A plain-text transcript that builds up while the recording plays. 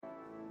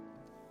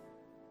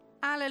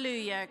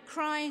Alleluia.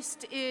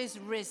 Christ is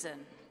risen.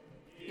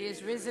 He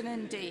is risen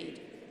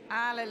indeed.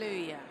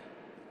 Alleluia.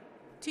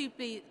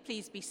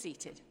 Please be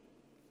seated.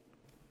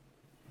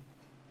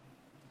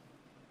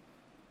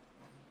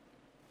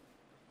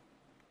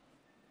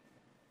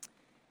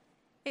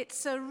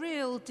 It's a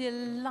real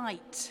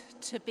delight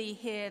to be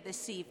here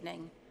this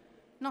evening.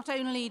 Not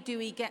only do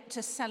we get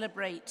to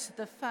celebrate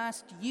the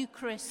first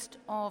Eucharist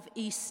of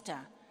Easter,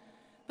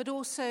 but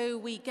also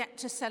we get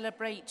to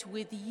celebrate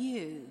with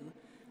you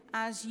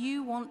as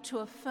you want to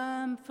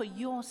affirm for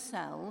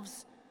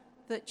yourselves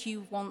that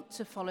you want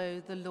to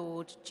follow the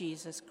Lord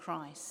Jesus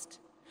Christ.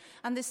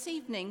 And this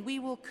evening we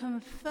will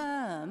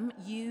confirm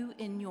you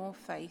in your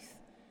faith,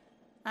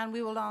 and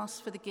we will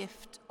ask for the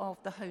gift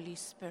of the Holy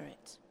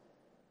Spirit.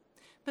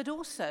 But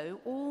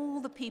also, all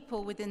the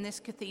people within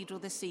this cathedral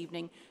this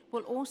evening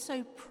will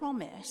also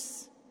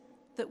promise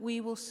that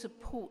we will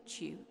support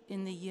you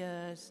in the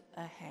years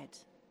ahead.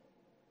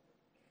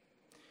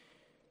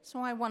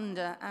 So I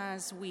wonder,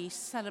 as we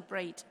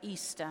celebrate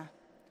Easter,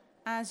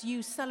 as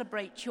you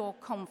celebrate your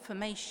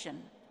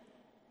confirmation,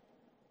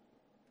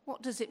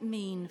 what does it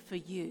mean for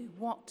you?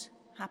 What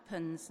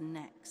happens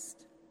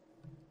next?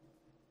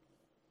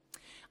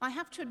 I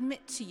have to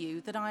admit to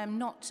you that I am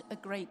not a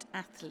great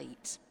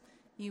athlete.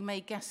 You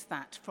may guess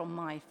that from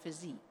my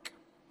physique.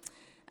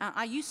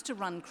 I used to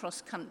run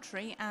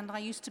cross-country and I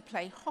used to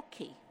play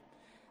hockey.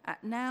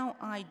 Now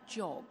I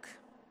jog,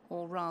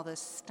 or rather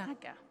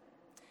stagger.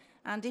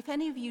 And if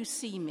any of you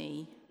see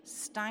me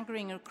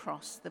staggering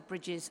across the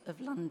bridges of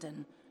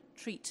London,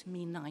 treat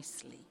me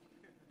nicely.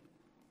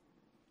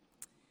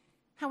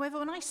 However,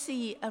 when I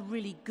see a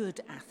really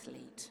good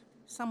athlete,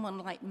 someone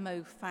like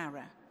Mo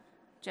Farah,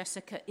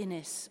 Jessica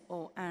Innes,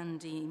 or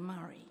Andy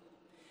Murray,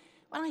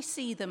 when I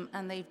see them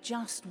and they've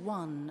just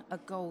won a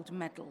gold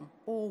medal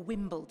or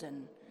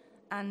Wimbledon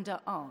and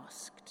are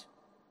asked,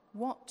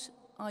 what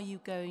are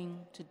you going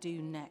to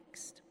do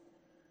next?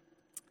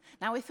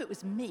 Now, if it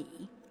was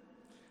me,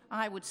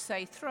 I would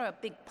say throw a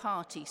big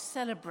party,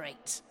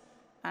 celebrate,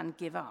 and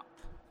give up.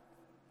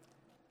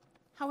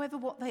 However,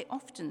 what they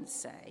often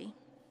say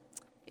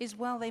is,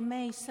 well, they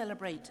may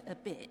celebrate a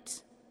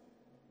bit,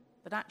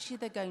 but actually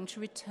they're going to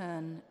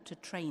return to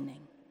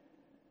training.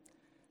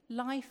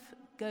 Life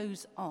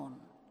goes on,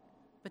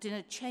 but in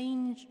a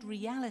changed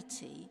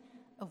reality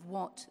of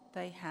what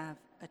they have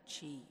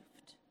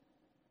achieved.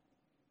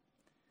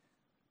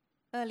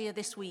 Earlier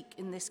this week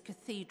in this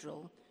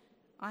cathedral,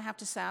 I have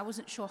to say I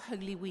wasn't sure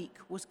Holy Week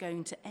was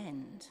going to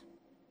end.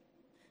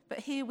 But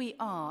here we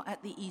are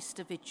at the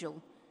Easter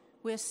Vigil.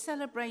 We're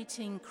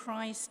celebrating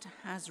Christ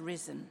has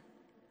risen.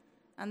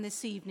 And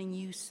this evening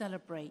you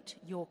celebrate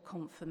your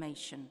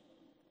confirmation.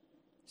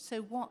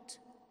 So what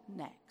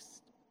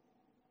next?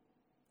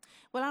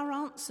 Well, our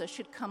answer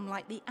should come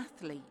like the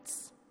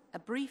athletes. A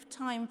brief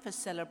time for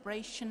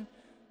celebration,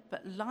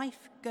 but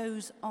life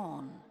goes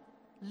on,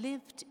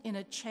 lived in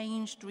a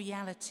changed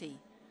reality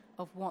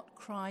of what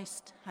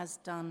Christ has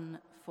done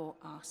for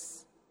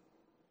us.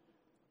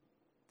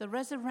 The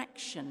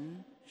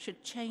resurrection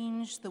should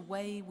change the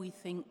way we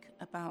think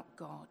about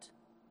God,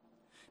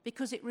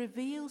 because it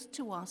reveals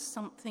to us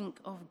something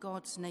of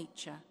God's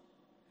nature,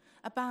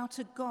 about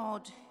a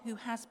God who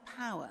has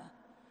power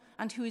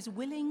and who is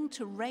willing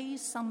to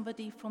raise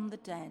somebody from the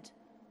dead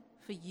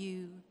for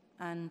you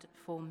and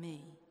for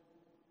me.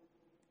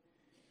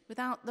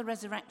 Without the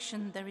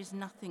resurrection, there is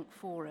nothing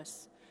for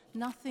us,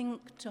 nothing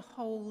to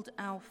hold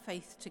our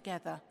faith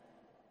together.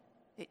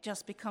 It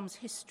just becomes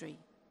history.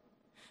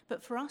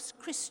 But for us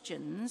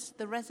Christians,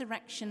 the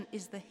resurrection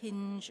is the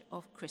hinge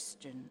of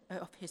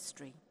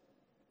history,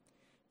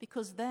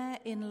 because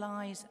therein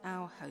lies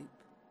our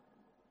hope.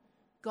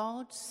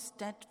 God's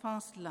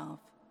steadfast love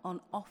on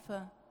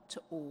offer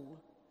to all,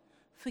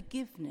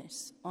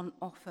 forgiveness on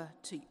offer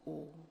to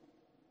all.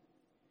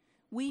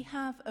 We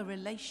have a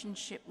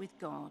relationship with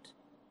God,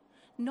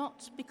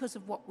 not because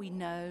of what we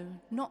know,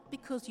 not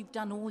because you've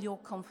done all your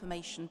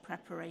confirmation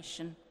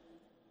preparation,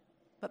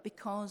 but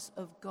because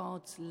of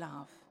God's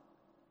love,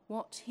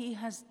 what he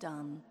has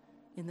done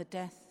in the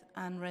death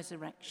and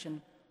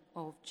resurrection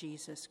of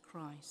Jesus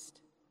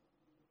Christ.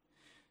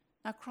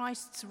 Now,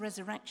 Christ's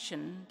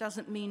resurrection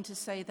doesn't mean to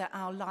say that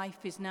our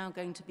life is now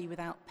going to be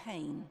without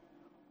pain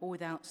or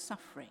without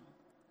suffering,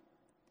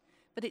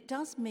 but it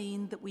does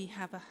mean that we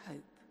have a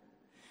hope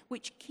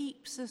which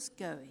keeps us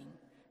going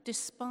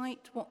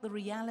despite what the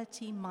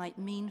reality might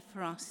mean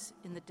for us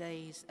in the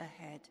days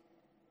ahead.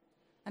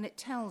 And it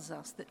tells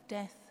us that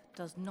death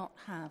does not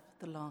have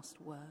the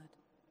last word.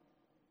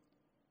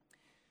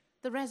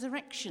 The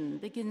resurrection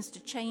begins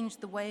to change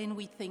the way in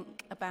we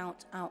think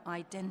about our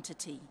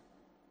identity.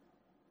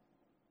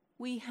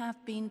 We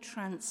have been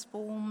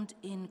transformed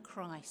in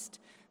Christ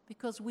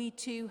because we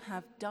too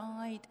have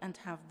died and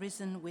have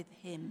risen with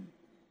him.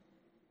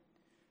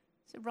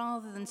 So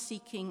rather than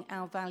seeking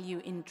our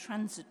value in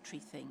transitory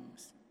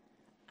things,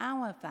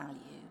 our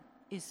value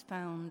is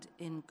found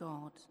in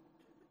God.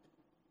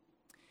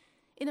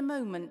 In a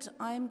moment,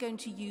 I am going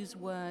to use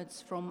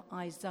words from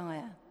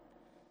Isaiah.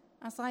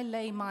 As I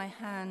lay my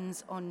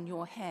hands on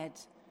your head,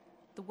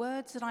 the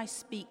words that I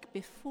speak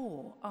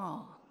before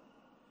are,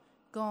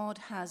 God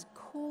has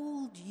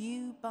called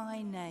you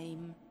by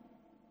name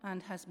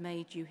and has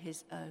made you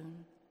his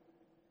own.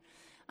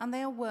 And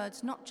they are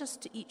words not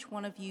just to each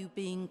one of you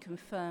being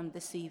confirmed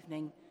this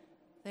evening,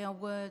 they are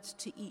words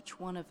to each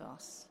one of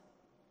us.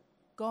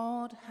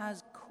 God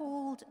has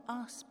called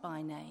us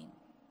by name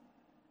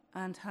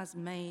and has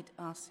made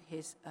us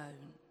his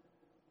own.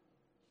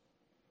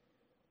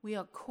 We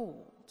are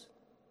called,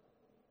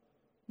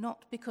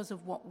 not because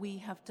of what we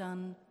have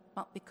done,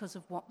 but because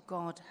of what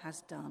God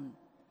has done.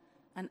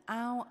 And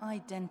our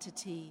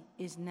identity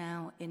is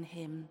now in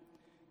him,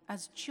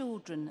 as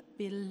children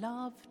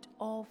beloved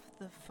of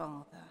the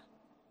Father.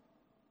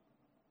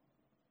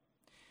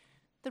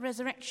 The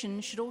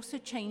resurrection should also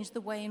change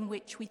the way in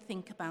which we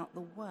think about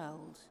the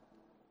world.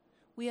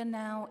 We are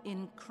now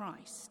in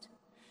Christ,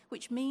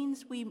 which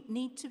means we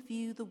need to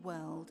view the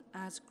world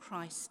as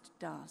Christ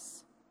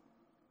does.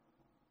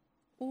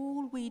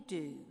 All we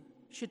do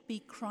should be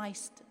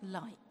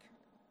Christ-like,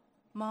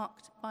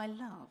 marked by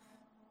love,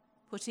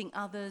 putting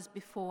others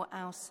before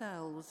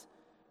ourselves,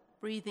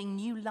 breathing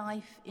new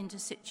life into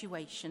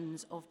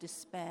situations of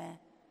despair,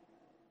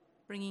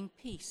 bringing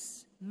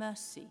peace,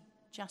 mercy,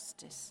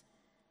 justice,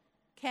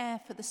 care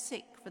for the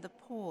sick, for the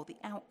poor, the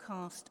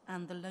outcast,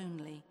 and the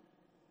lonely.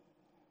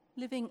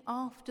 Living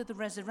after the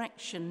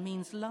resurrection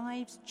means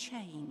lives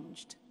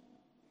changed,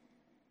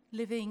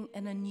 living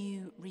in a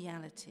new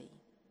reality.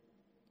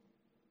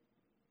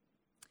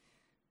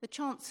 The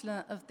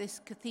Chancellor of this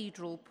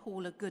cathedral,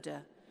 Paula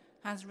Gooder,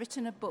 has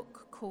written a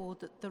book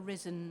called The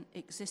Risen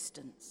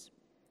Existence.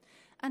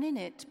 And in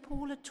it,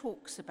 Paula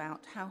talks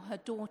about how her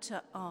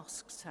daughter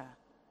asks her,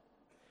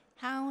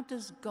 "How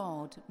does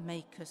God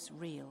make us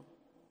real?"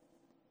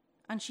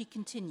 And she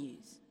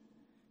continues,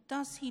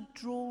 "Does he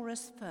draw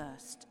us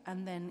first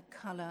and then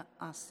colour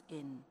us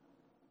in?"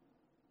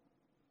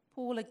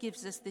 Paula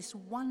gives us this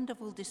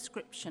wonderful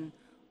description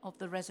of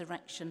the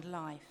resurrection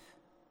life.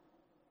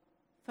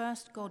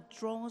 First, God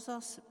draws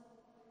us.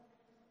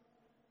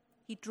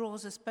 He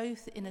draws us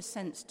both in a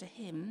sense to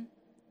him,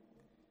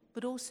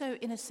 but also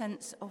in a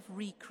sense of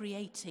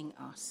recreating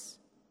us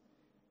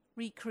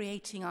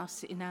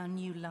in our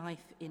new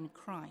life in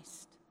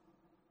Christ.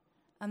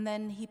 And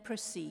then he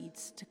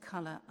proceeds to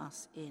colour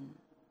us in.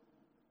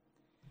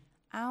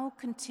 Our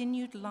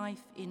continued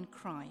life in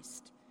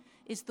Christ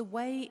is the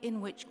way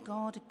in which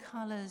God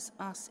colours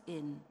us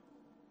in,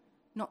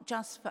 not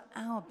just for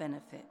our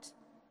benefit,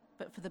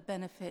 but for the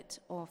benefit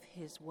of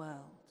his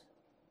world.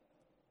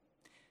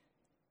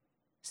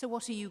 So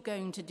what are you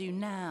going to do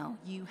now?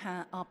 You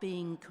are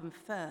being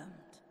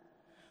confirmed.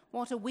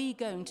 What are we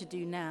going to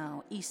do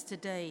now? Easter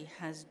Day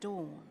has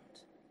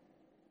dawned.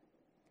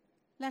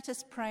 Let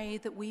us pray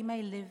that we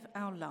may live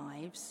our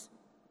lives,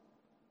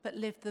 but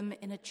live them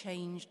in a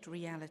changed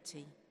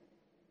reality.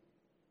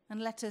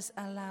 And let us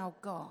allow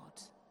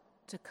God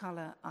to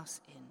colour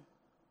us in.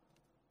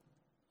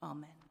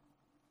 Amen.